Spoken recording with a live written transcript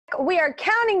we are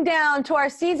counting down to our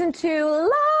season 2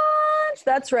 launch.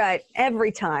 That's right,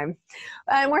 every time.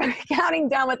 And we're counting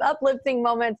down with uplifting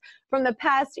moments from the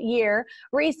past year.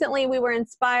 Recently, we were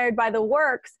inspired by the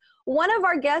works one of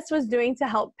our guests was doing to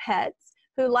help pets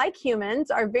who, like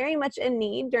humans, are very much in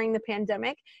need during the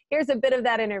pandemic. Here's a bit of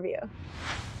that interview.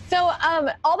 So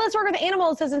all this work with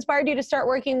animals has inspired you to start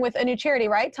working with a new charity,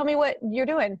 right? Tell me what you're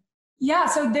doing. Yeah,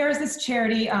 so there's this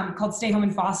charity called Stay Home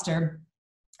and Foster.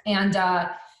 And,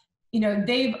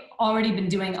 they've already been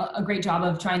doing a great job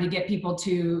of trying to get people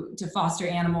to foster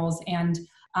animals. And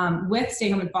with Stay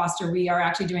Home and Foster, we are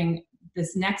actually doing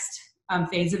this next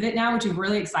phase of it now, which we're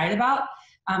really excited about,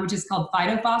 which is called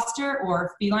Fido Foster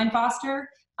or Feline Foster.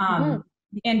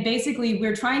 And basically,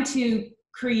 we're trying to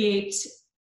create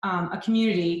a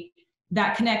community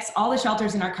that connects all the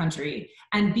shelters in our country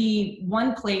and be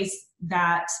one place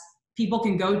that people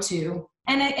can go to.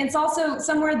 And it's also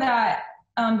somewhere that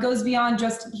goes beyond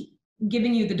just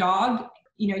giving you the dog.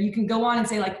 You can go on and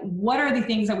say, like, what are the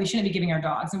things that we shouldn't be giving our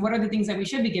dogs and what are the things that we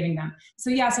should be giving them?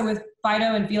 So with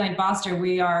Fido and Feline Foster,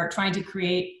 we are trying to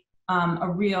create a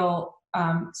real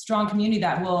strong community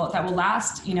that will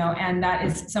last, and that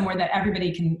is somewhere that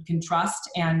everybody can trust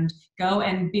and go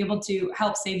and be able to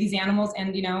help save these animals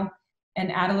and,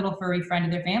 and add a little furry friend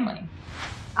to their family.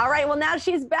 All right, well, now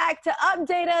she's back to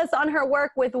update us on her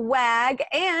work with WAG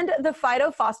and the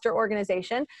Fido Foster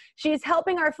organization. She's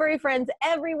helping our furry friends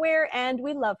everywhere, and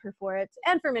we love her for it,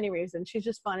 and for many reasons. She's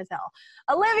just fun as hell.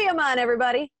 Olivia Munn,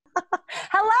 everybody.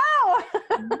 Hello.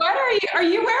 What are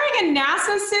you wearing a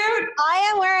NASA suit?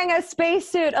 I am wearing a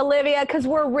spacesuit, Olivia, because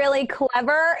we're really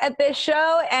clever at this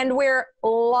show and we're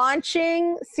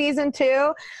launching season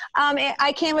 2.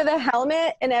 I came with a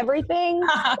helmet and everything.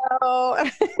 So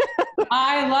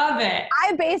I love it.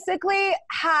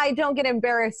 I don't get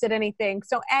embarrassed at anything.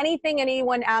 So anything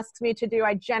anyone asks me to do,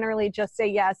 I generally just say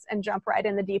yes and jump right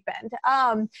in the deep end.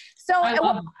 I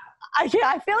love it. I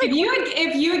feel like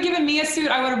if you had given me a suit,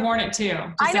 I would have worn it too.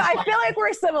 I know. I feel like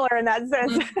we're similar in that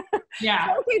sense.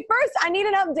 Yeah. Okay. First, I need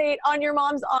an update on your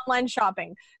mom's online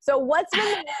shopping. So what's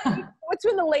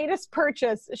been the latest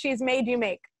purchase she's made you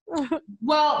make?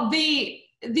 Well, the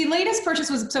latest purchase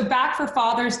was back for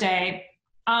Father's Day.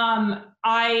 My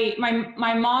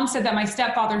mom said that my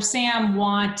stepfather Sam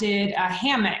wanted a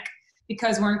hammock.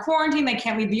 Because we're in quarantine, they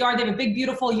can't leave the yard. They have a big,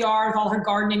 beautiful yard with all her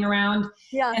gardening around.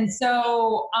 Yeah. And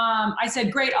so I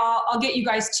said, great, I'll get you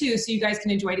guys too, so you guys can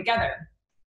enjoy together.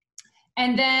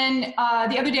 And then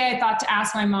the other day I thought to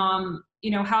ask my mom,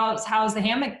 how's the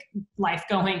hammock life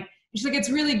going? And she's like, it's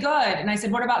really good. And I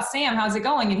said, what about Sam? How's it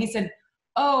going? And he said,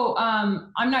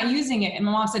 I'm not using it. And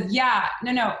my mom said, yeah,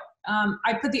 no.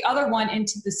 I put the other one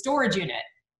into the storage unit.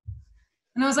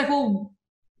 And I was like, well,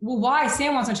 why?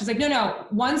 Sam wants one. She's like, no,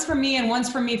 one's for me and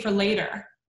one's for me for later.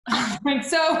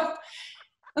 So I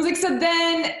was like, so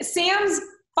then Sam's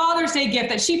Father's Day gift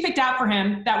that she picked out for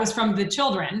him, that was from the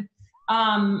children,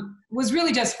 was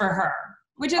really just for her,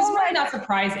 which is really not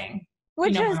surprising.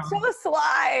 Which is so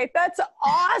sly. That's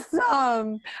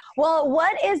awesome. Well,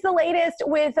 what is the latest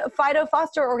with Fido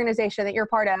Foster organization that you're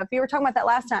part of? You were talking about that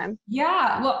last time.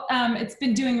 Yeah, well, it's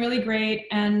been doing really great.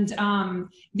 And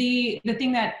the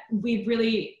thing that we've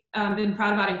really been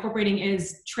proud about incorporating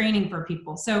is training for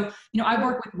people. So, I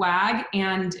work with WAG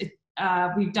and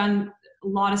we've done a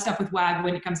lot of stuff with WAG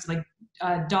when it comes to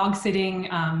dog sitting,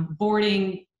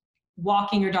 boarding,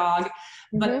 walking your dog.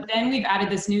 But then we've added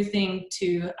this new thing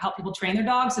to help people train their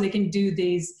dogs so they can do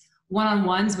these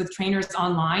one-on-ones with trainers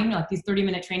online, like these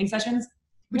 30-minute training sessions,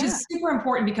 which is super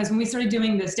important because when we started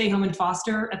doing the Stay Home and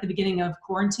Foster at the beginning of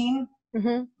quarantine,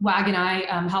 WAG and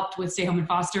I helped with Stay Home and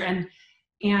Foster.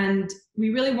 And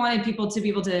we really wanted people to be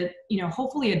able to,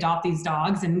 hopefully adopt these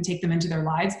dogs and take them into their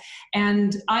lives.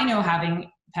 And I know,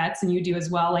 having pets, and you do as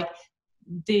well,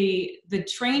 the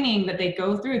training that they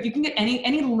go through, if you can get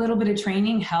any little bit of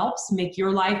training, helps make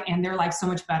your life and their life so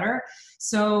much better.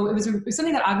 So it was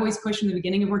something that I've always pushed from the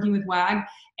beginning of working with WAG.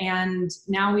 And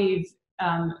now we've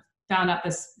found out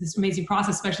this amazing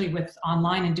process, especially with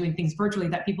online and doing things virtually,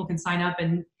 that people can sign up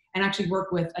and actually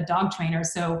work with a dog trainer.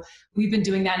 So we've been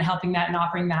doing that and helping that and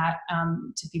offering that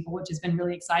to people, which has been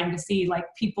really exciting to see,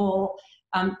 people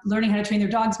learning how to train their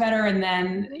dogs better. And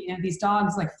then, these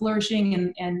dogs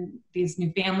flourishing and these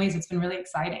new families. It's been really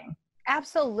exciting.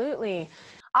 Absolutely.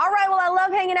 All right. Well, I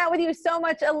love hanging out with you so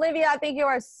much, Olivia. I think you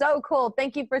are so cool.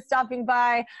 Thank you for stopping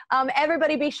by.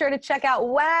 Everybody be sure to check out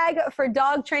WAG for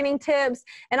dog training tips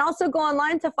and also go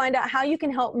online to find out how you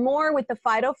can help more with the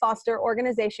Fido Foster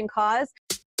organization cause.